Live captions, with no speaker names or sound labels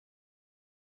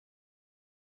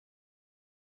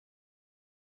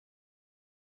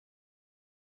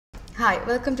Hi,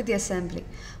 welcome to the assembly.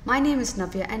 My name is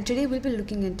Navya and today we'll be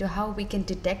looking into how we can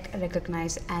detect,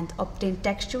 recognize and obtain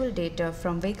textual data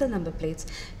from vehicle number plates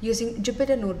using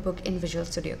Jupyter Notebook in Visual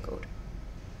Studio Code.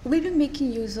 We'll be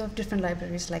making use of different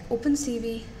libraries like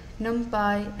OpenCV,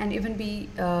 NumPy and even be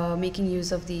making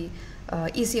use of the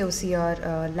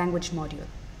EasyOCR language module.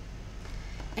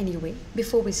 Anyway,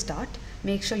 before we start,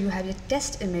 make sure you have your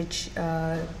test image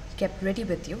kept ready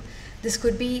with you. This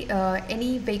could be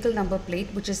any vehicle number plate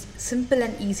which is simple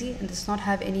and easy and does not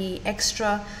have any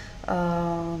extra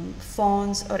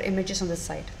fonts or images on the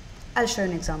side. I'll show you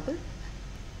an example.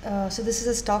 So this is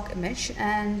a stock image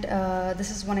and this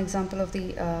is one example of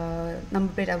the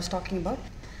number plate I was talking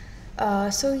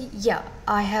about. So yeah,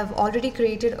 I have already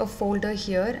created a folder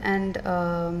here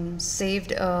and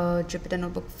saved a Jupyter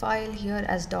Notebook file here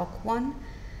as doc1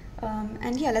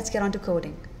 and yeah, let's get on to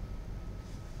coding.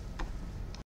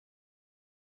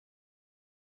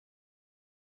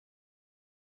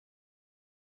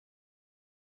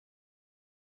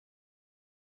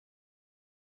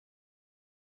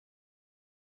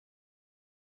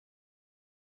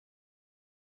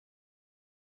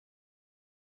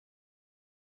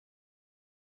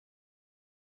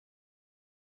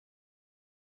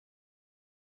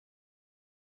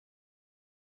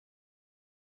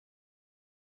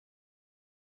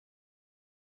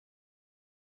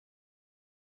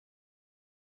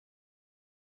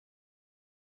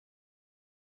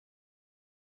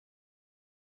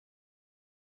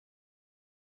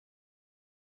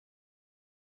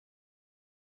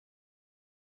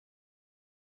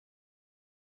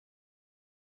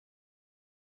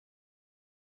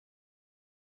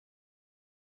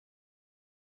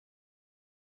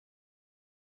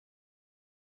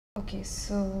 Okay,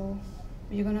 so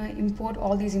we're gonna import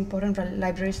all these important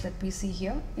libraries that we see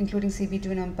here, including CB2,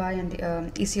 NumPy, and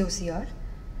the EasyOCR.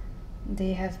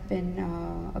 They have been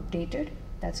updated.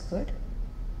 That's good.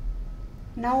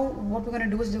 Now, what we're gonna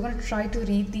do is we're gonna try to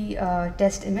read the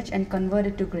test image and convert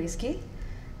it to grayscale,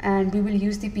 and we will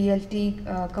use the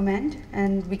PLT command,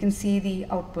 and we can see the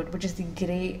output, which is the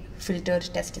gray filtered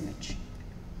test image.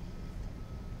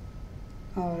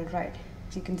 All right,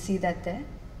 you can see that there.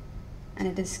 And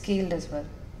it is scaled as well.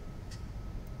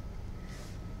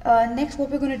 Next, what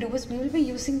we're going to do is we will be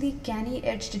using the canny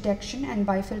edge detection and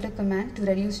bifilter command to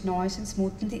reduce noise and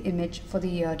smoothen the image for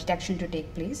the detection to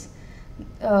take place.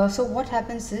 So what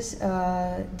happens is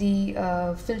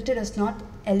the filter does not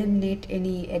eliminate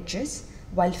any edges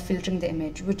while filtering the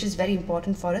image, which is very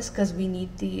important for us because we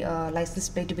need the license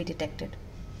plate to be detected.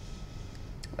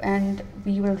 And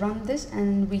we will run this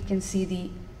and we can see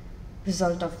the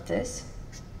result of this.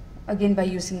 Again by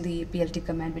using the PLT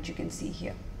command, which you can see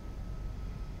here.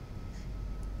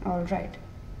 Alright,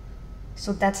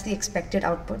 so that's the expected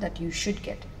output that you should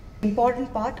get.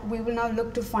 Important part, we will now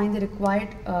look to find the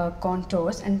required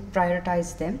contours and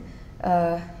prioritize them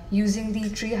using the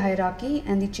tree hierarchy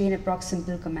and the chain approx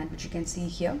simple command, which you can see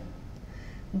here.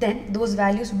 Then those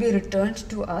values will be returned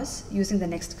to us using the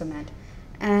next command.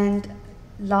 And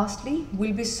lastly,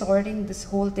 we'll be sorting this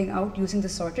whole thing out using the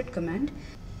sorted command.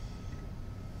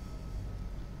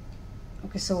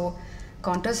 Okay, so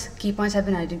contours, key points have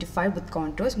been identified with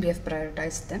contours. We have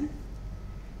prioritized them.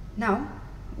 Now,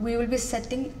 we will be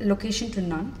setting location to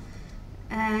none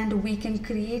and we can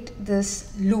create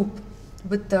this loop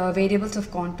with the variables of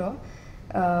contour.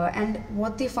 And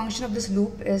what the function of this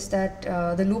loop is that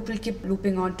the loop will keep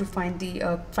looping on to find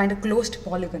a closed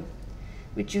polygon,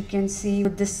 which you can see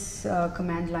with this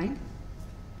command line.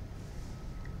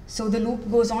 So the loop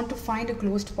goes on to find a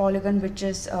closed polygon which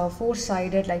is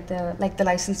four-sided like the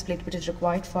license plate which is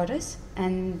required for us,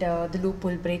 and the loop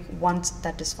will break once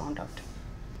that is found out.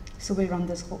 So we'll run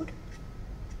this code.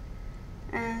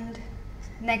 And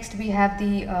next we have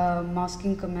the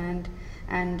masking command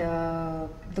and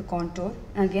the contour.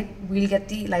 And again, we'll get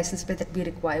the license plate that we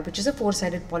require, which is a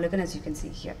four-sided polygon as you can see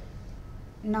here.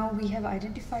 Now we have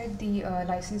identified the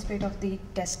license plate of the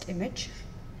test image.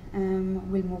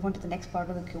 We'll move on to the next part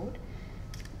of the code,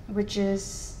 which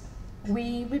is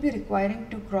we will be requiring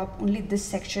to crop only this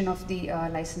section of the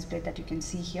license plate that you can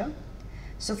see here.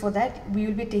 So for that, we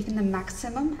will be taking the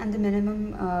maximum and the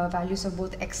minimum values of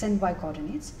both x and y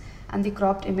coordinates, and the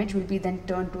cropped image will be then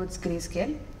turned towards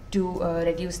grayscale to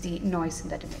reduce the noise in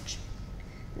that image.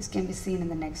 This can be seen in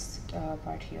the next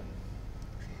part here,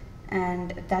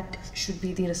 and that should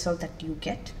be the result that you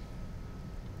get.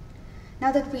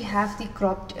 Now that we have the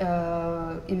cropped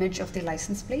image of the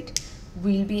license plate,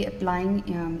 we'll be applying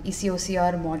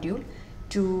EasyOCR module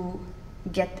to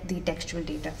get the textual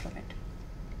data from it.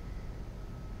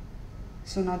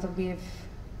 So now that we've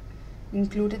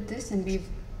included this and we've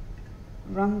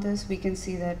run this, we can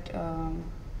see that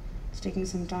it's taking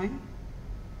some time.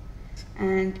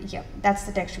 And yeah, that's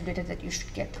the texture data that you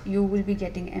should get. You will be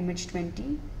getting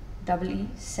MH20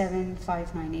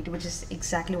 EE7598, which is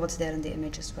exactly what's there in the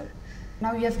image as well.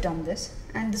 Now you have done this,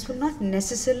 and this will not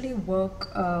necessarily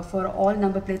work for all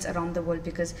number plates around the world,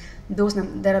 because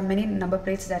there are many number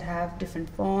plates that have different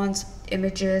fonts,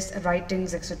 images,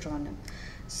 writings, etc. on them.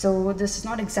 So this is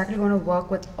not exactly going to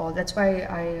work with all. That's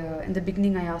why in the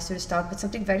beginning I asked you to start with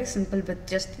something very simple with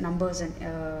just numbers and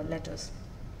letters.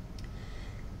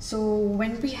 So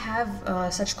when we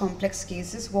have such complex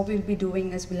cases, what we'll be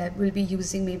doing is we'll be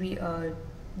using maybe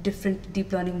different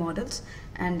deep learning models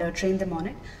and train them on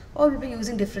it, or we'll be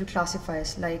using different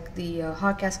classifiers like the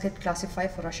Haar cascade classifier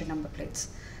for Russian number plates.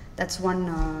 That's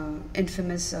one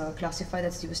infamous classifier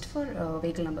that's used for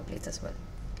vehicle number plates as well.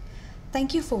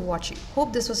 Thank you for watching.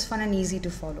 Hope this was fun and easy to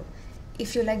follow.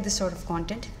 If you like this sort of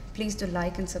content, please do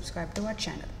like and subscribe to our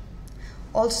channel.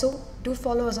 Also, do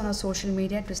follow us on our social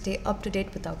media to stay up to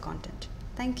date with our content.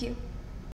 Thank you.